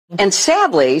And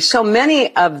sadly, so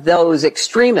many of those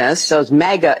extremists, those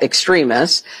MAGA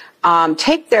extremists,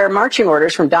 take their marching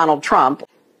orders from Donald Trump.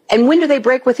 And when do they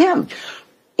break with him?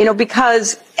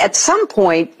 Because at some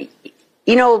point,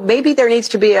 maybe there needs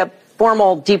to be a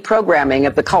formal deprogramming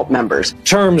of the cult members.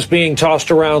 Terms being tossed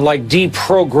around like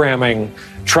deprogramming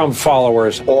Trump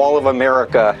followers. All of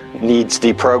America needs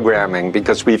deprogramming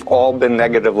because we've all been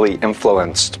negatively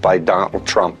influenced by Donald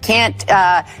Trump. Can't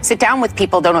sit down with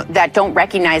people that don't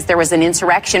recognize there was an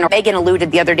insurrection. Megan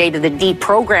alluded the other day to the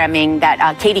deprogramming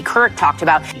that Katie Couric talked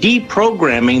about.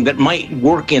 Deprogramming that might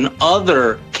work in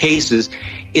other cases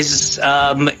is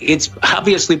it's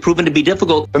obviously proven to be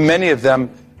difficult. But many of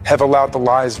them have allowed the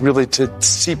lies really to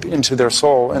seep into their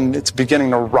soul, and it's beginning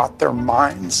to rot their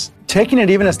minds. Taking it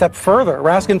even a step further,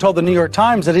 Raskin told the New York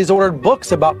Times that he's ordered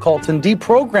books about cults and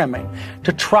deprogramming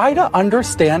to try to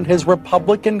understand his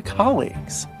Republican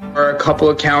colleagues. There are a couple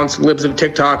accounts, libs of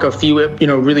TikTok, a few,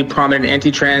 really prominent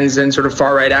anti-trans and sort of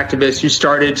far-right activists who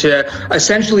started to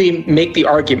essentially make the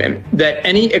argument that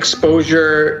any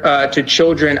exposure to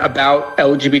children about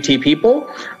LGBT people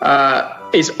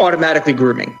is automatically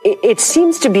grooming. It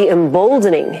seems to be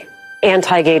emboldening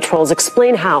anti-gay trolls.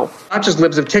 Explain how. Not just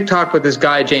libs of TikTok, but this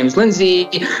guy, James Lindsay,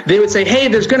 they would say, hey,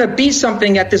 there's going to be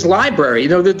something at this library.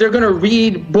 That they're going to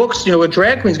read books. A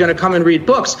drag queen's going to come and read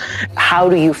books. How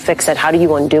do you fix it? How do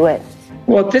you undo it?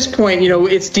 Well, at this point,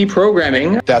 it's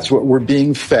deprogramming. That's what we're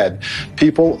being fed.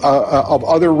 People of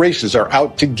other races are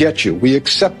out to get you. We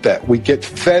accept that. We get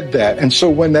fed that. And so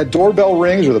when that doorbell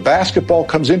rings or the basketball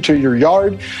comes into your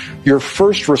yard, your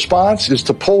first response is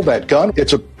to pull that gun.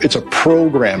 It's a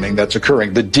programming that's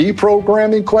occurring. The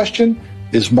deprogramming question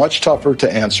is much tougher to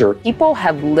answer. People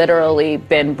have literally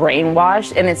been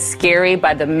brainwashed, and it's scary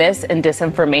by the mis and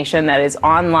disinformation that is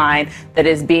online, that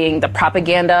is being the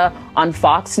propaganda on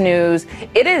Fox News.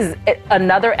 It is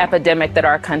another epidemic that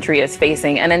our country is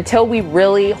facing. And until we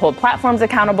really hold platforms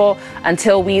accountable,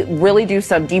 until we really do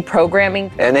some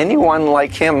deprogramming. And anyone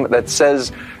like him that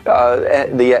says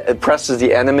the press is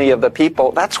the enemy of the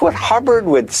people, that's what Hubbard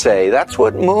would say. That's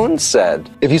what Moon said.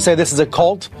 If you say this is a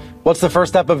cult, what's the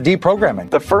first step of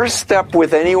deprogramming? The first step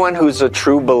with anyone who's a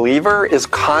true believer is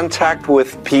contact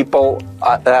with people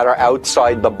that are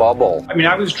outside the bubble.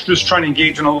 I was just trying to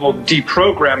engage in a little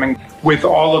deprogramming with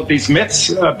all of these myths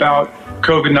about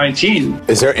COVID-19.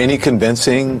 Is there any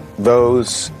convincing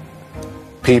those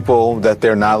people that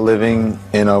they're not living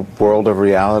in a world of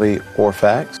reality or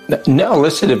facts? No,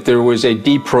 listen, if there was a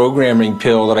deprogramming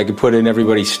pill that I could put in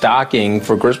everybody's stocking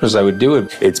for Christmas, I would do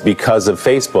it. It's because of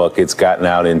Facebook, it's gotten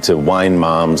out into wine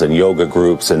moms and yoga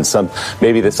groups and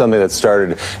maybe that's something that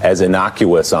started as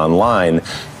innocuous online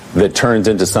that turns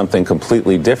into something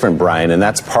completely different, Brian, and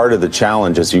that's part of the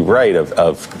challenge, as you write, of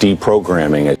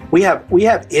deprogramming it. We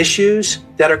have issues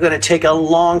that are going to take a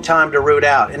long time to root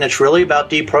out, and it's really about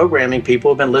deprogramming.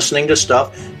 People have been listening to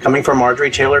stuff coming from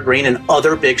Marjorie Taylor Greene and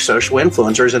other big social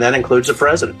influencers, and that includes the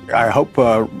president. I hope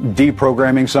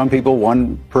deprogramming some people,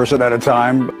 one person at a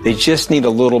time. They just need a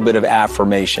little bit of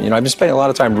affirmation. I've been spending a lot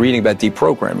of time reading about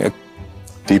deprogramming.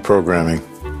 Deprogramming.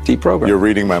 You're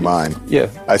reading my mind. Yeah.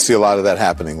 I see a lot of that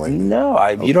happening lately. No,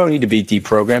 you don't need to be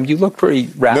deprogrammed. You look pretty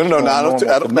rational.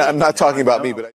 No, I'm not talking about me, but